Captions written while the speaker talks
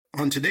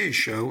On today's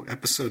show,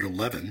 episode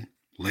 11,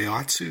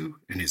 Lao Tzu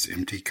and his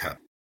empty cup.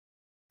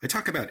 I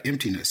talk about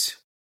emptiness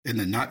and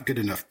the not good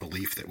enough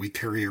belief that we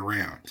carry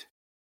around.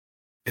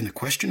 In the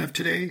question of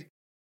today,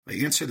 I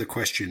answer the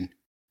question,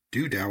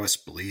 do Taoists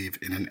believe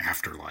in an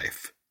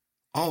afterlife?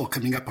 All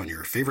coming up on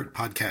your favorite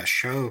podcast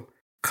show,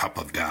 Cup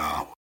of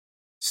Tao.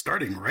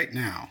 Starting right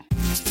now.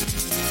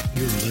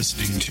 You're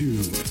listening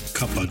to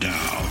Cup of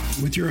Tao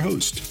with your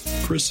host,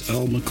 Chris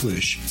L.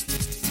 McClish.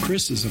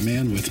 Chris is a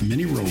man with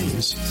many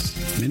roles,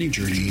 many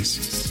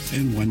journeys,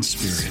 and one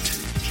spirit.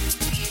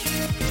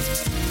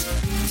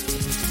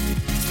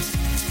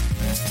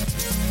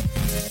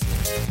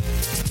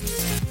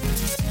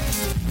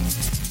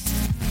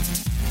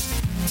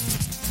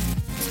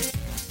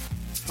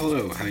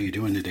 Hello, how you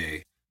doing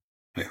today?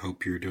 I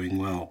hope you're doing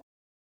well.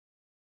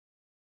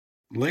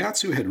 Lao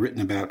Tzu had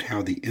written about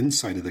how the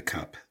inside of the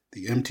cup,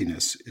 the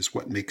emptiness, is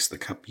what makes the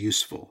cup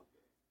useful,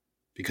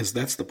 because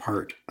that's the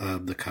part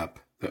of the cup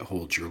that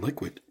holds your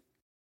liquid.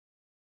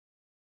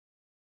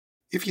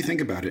 If you think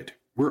about it,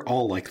 we're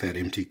all like that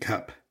empty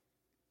cup.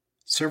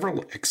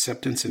 Several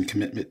acceptance and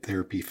commitment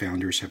therapy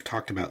founders have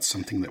talked about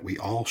something that we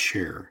all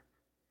share,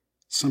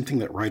 something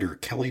that writer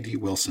Kelly D.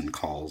 Wilson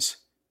calls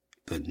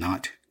the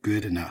not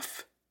good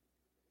enough.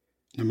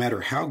 No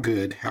matter how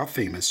good, how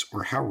famous,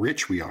 or how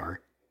rich we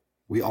are,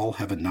 we all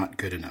have a not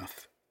good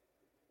enough.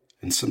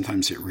 And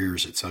sometimes it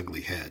rears its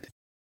ugly head.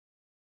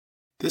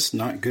 This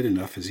not good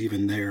enough is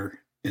even there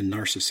in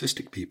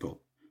narcissistic people,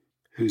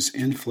 whose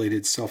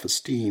inflated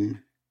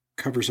self-esteem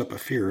covers up a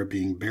fear of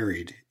being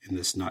buried in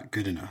this not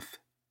good enough.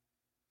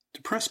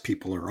 Depressed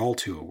people are all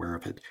too aware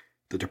of it.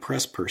 The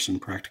depressed person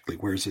practically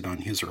wears it on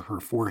his or her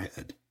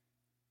forehead.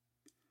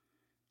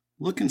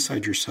 Look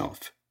inside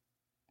yourself.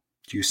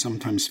 Do you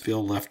sometimes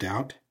feel left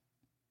out?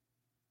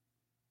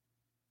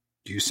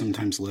 Do you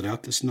sometimes let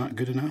out this not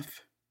good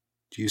enough?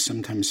 Do you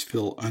sometimes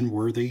feel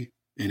unworthy,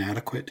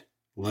 inadequate,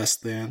 less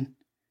than?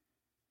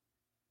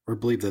 Or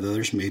believe that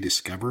others may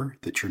discover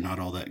that you're not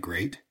all that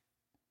great?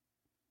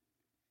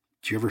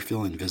 Do you ever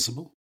feel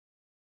invisible?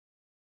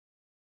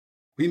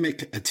 We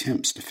make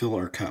attempts to fill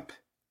our cup.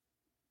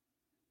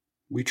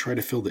 We try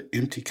to fill the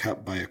empty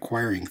cup by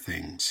acquiring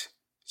things,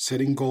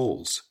 setting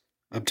goals,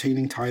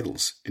 obtaining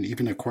titles, and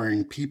even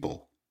acquiring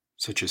people,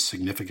 such as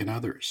significant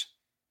others.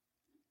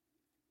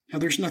 Now,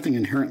 there's nothing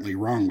inherently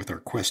wrong with our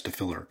quest to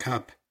fill our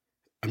cup.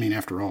 I mean,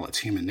 after all, it's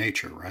human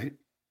nature, right?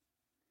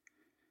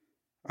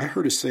 I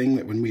heard a saying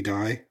that when we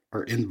die,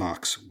 our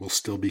inbox will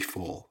still be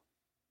full.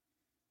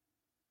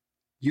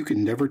 You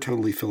can never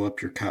totally fill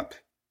up your cup,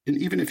 and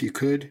even if you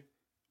could,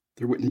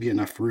 there wouldn't be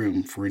enough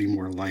room for any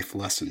more life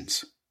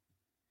lessons.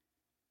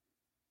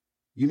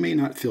 You may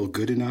not feel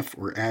good enough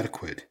or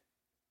adequate,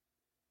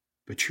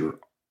 but you're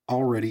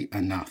already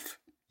enough.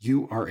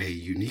 You are a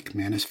unique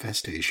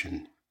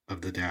manifestation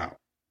of the Tao.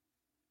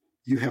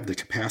 You have the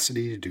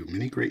capacity to do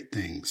many great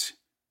things,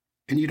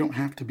 and you don't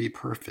have to be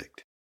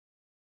perfect.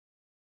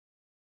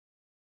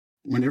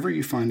 Whenever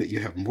you find that you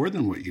have more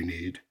than what you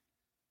need,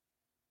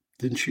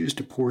 then choose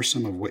to pour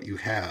some of what you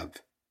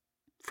have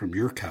from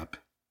your cup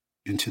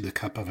into the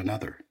cup of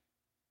another.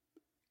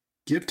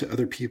 Give to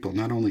other people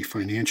not only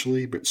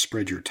financially, but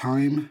spread your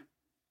time,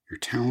 your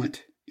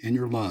talent, and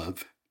your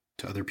love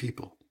to other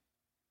people.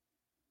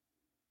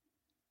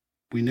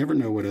 We never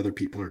know what other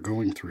people are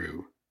going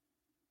through,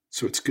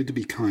 so it's good to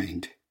be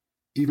kind,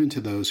 even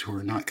to those who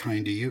are not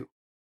kind to you.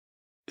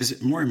 Is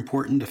it more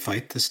important to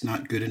fight this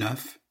not good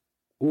enough?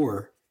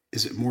 Or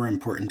is it more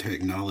important to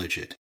acknowledge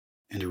it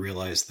and to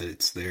realize that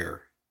it's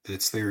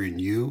there in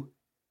you,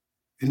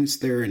 and it's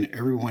there in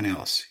everyone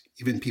else,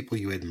 even people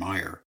you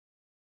admire,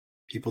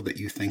 people that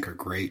you think are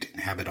great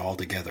and have it all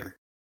together.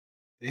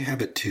 They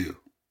have it too.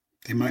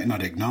 They might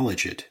not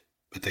acknowledge it,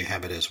 but they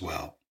have it as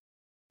well.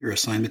 Your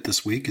assignment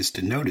this week is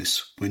to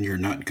notice when your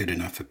not good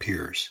enough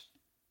appears.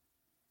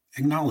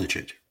 Acknowledge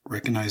it,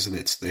 recognize that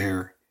it's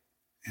there,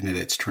 and that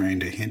it's trying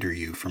to hinder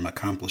you from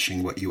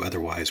accomplishing what you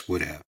otherwise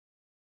would have.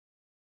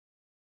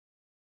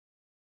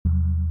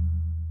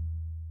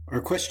 Our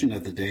question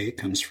of the day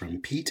comes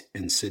from Pete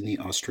in Sydney,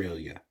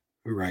 Australia,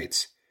 who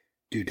writes,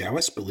 do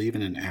Taoists believe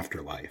in an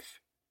afterlife?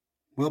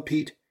 Well,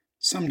 Pete,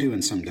 some do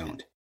and some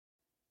don't.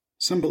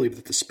 Some believe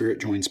that the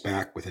spirit joins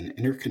back with an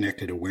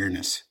interconnected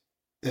awareness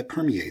that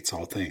permeates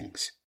all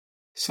things.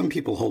 Some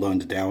people hold on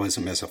to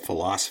Taoism as a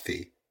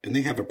philosophy, and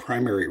they have a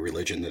primary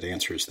religion that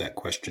answers that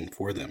question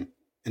for them,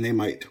 and they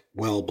might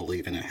well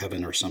believe in a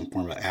heaven or some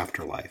form of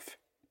afterlife.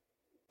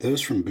 Those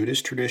from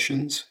Buddhist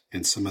traditions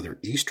and some other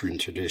Eastern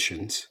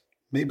traditions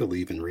may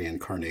believe in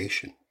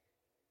reincarnation.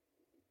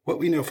 What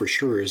we know for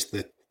sure is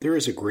that there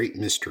is a great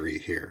mystery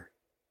here.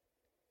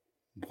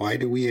 Why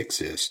do we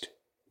exist?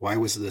 Why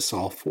was this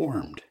all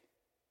formed?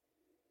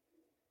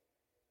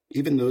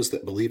 Even those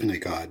that believe in a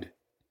God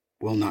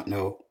will not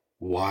know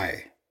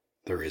why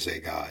there is a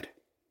God.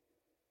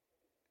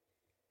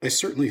 I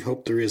certainly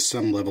hope there is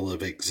some level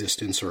of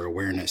existence or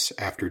awareness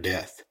after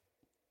death.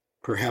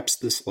 Perhaps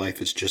this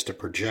life is just a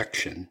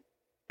projection,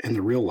 and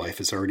the real life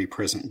is already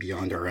present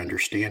beyond our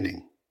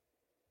understanding.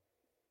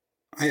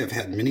 I have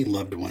had many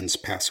loved ones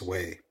pass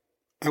away.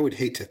 I would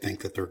hate to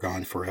think that they're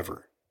gone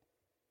forever.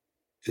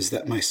 Is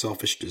that my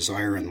selfish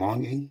desire and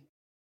longing?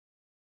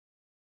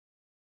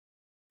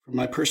 From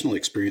my personal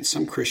experience,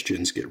 some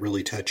Christians get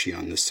really touchy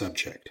on this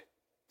subject.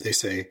 They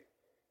say,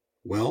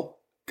 well,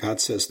 God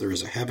says there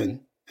is a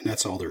heaven, and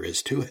that's all there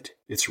is to it.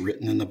 It's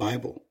written in the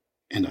Bible.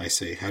 And I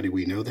say, how do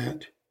we know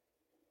that?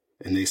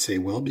 And they say,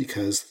 well,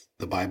 because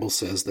the Bible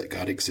says that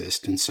God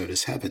exists and so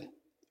does heaven.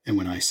 And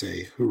when I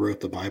say, who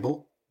wrote the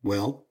Bible?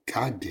 Well,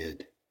 God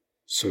did.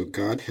 So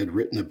God had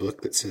written a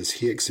book that says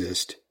he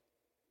exists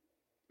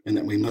and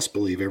that we must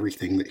believe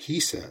everything that he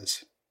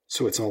says.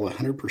 So it's all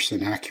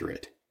 100%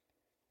 accurate.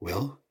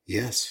 Well,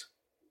 yes.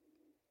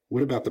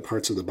 What about the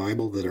parts of the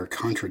Bible that are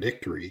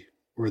contradictory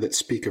or that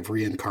speak of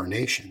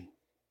reincarnation?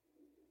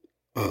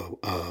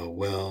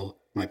 Well,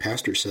 my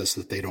pastor says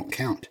that they don't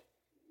count.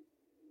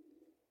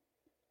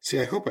 See,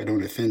 I hope I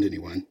don't offend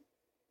anyone.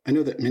 I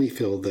know that many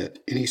feel that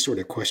any sort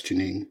of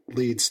questioning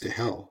leads to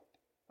hell.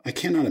 I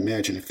cannot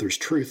imagine if there's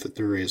truth that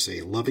there is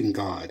a loving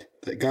God,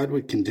 that God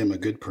would condemn a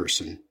good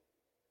person,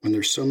 when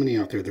there's so many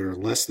out there that are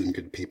less than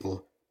good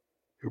people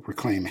who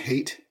proclaim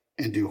hate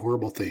and do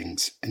horrible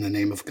things in the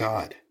name of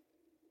God.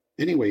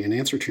 Anyway, in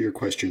answer to your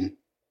question,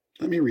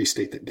 let me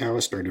restate that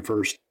Taoists are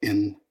diverse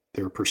in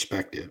their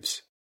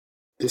perspectives.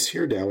 This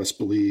here Taoist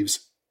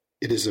believes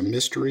it is a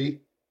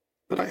mystery,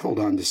 but I hold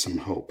on to some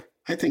hope.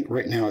 I think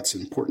right now it's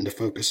important to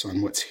focus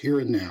on what's here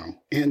and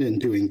now and in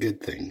doing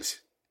good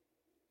things.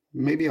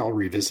 Maybe I'll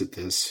revisit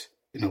this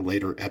in a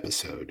later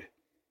episode.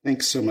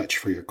 Thanks so much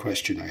for your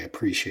question. I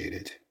appreciate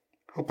it.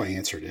 Hope I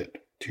answered it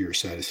to your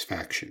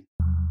satisfaction.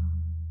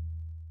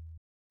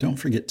 Don't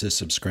forget to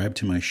subscribe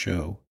to my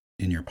show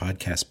in your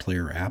podcast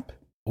player app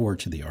or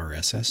to the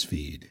RSS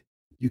feed.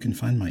 You can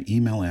find my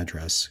email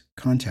address,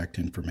 contact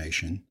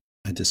information,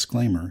 a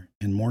disclaimer,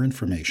 and more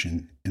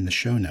information in the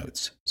show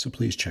notes, so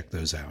please check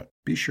those out.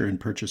 Be sure and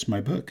purchase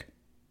my book,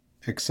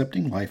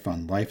 Accepting Life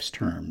on Life's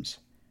Terms,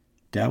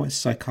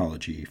 Taoist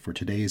Psychology for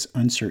Today's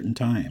Uncertain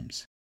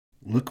Times.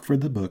 Look for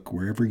the book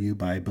wherever you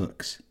buy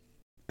books.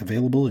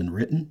 Available in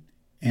written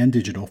and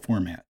digital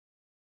format.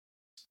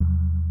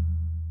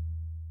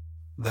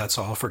 That's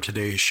all for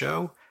today's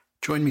show.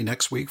 Join me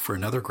next week for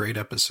another great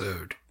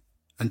episode.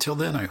 Until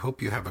then, I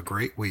hope you have a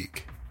great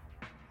week.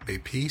 May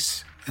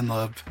peace and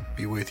love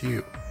be with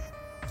you.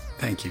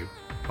 Thank you.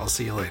 I'll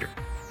see you later.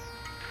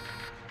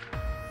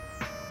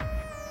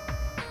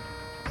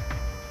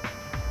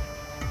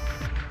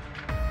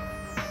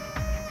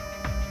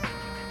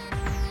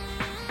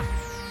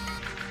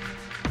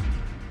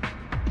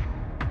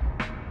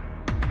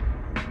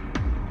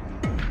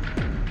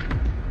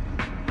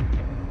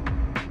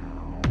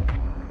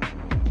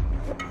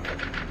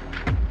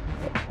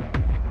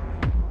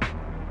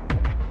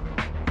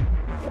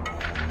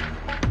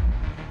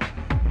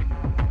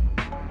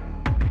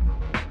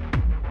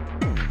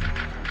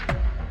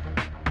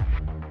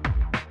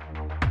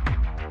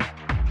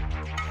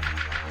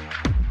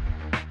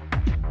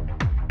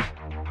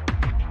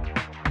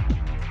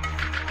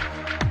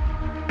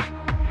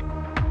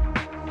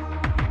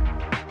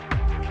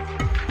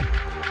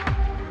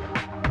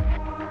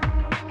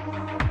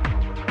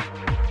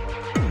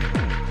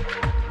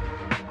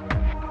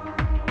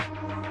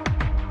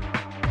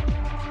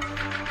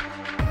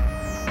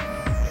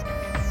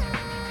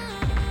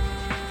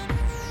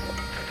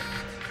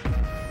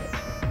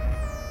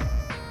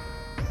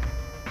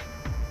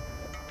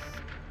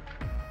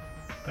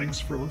 Thanks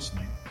for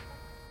listening.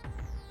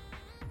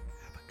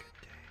 Have a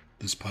good day.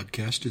 This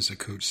podcast is a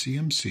Coach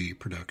CMC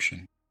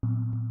production.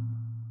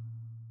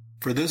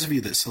 For those of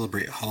you that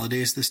celebrate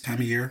holidays this time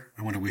of year,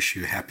 I want to wish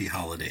you happy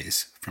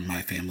holidays from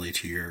my family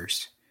to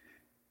yours.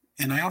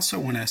 And I also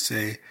want to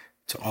say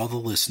to all the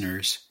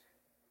listeners,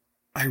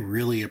 I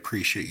really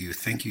appreciate you.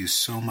 Thank you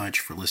so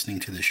much for listening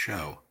to this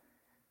show.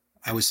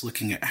 I was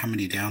looking at how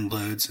many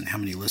downloads and how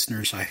many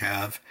listeners I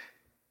have.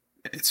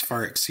 It's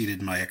far exceeded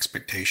my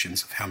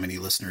expectations of how many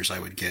listeners I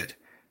would get.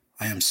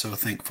 I am so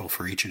thankful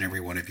for each and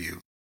every one of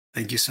you.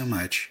 Thank you so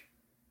much.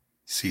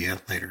 See you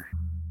later.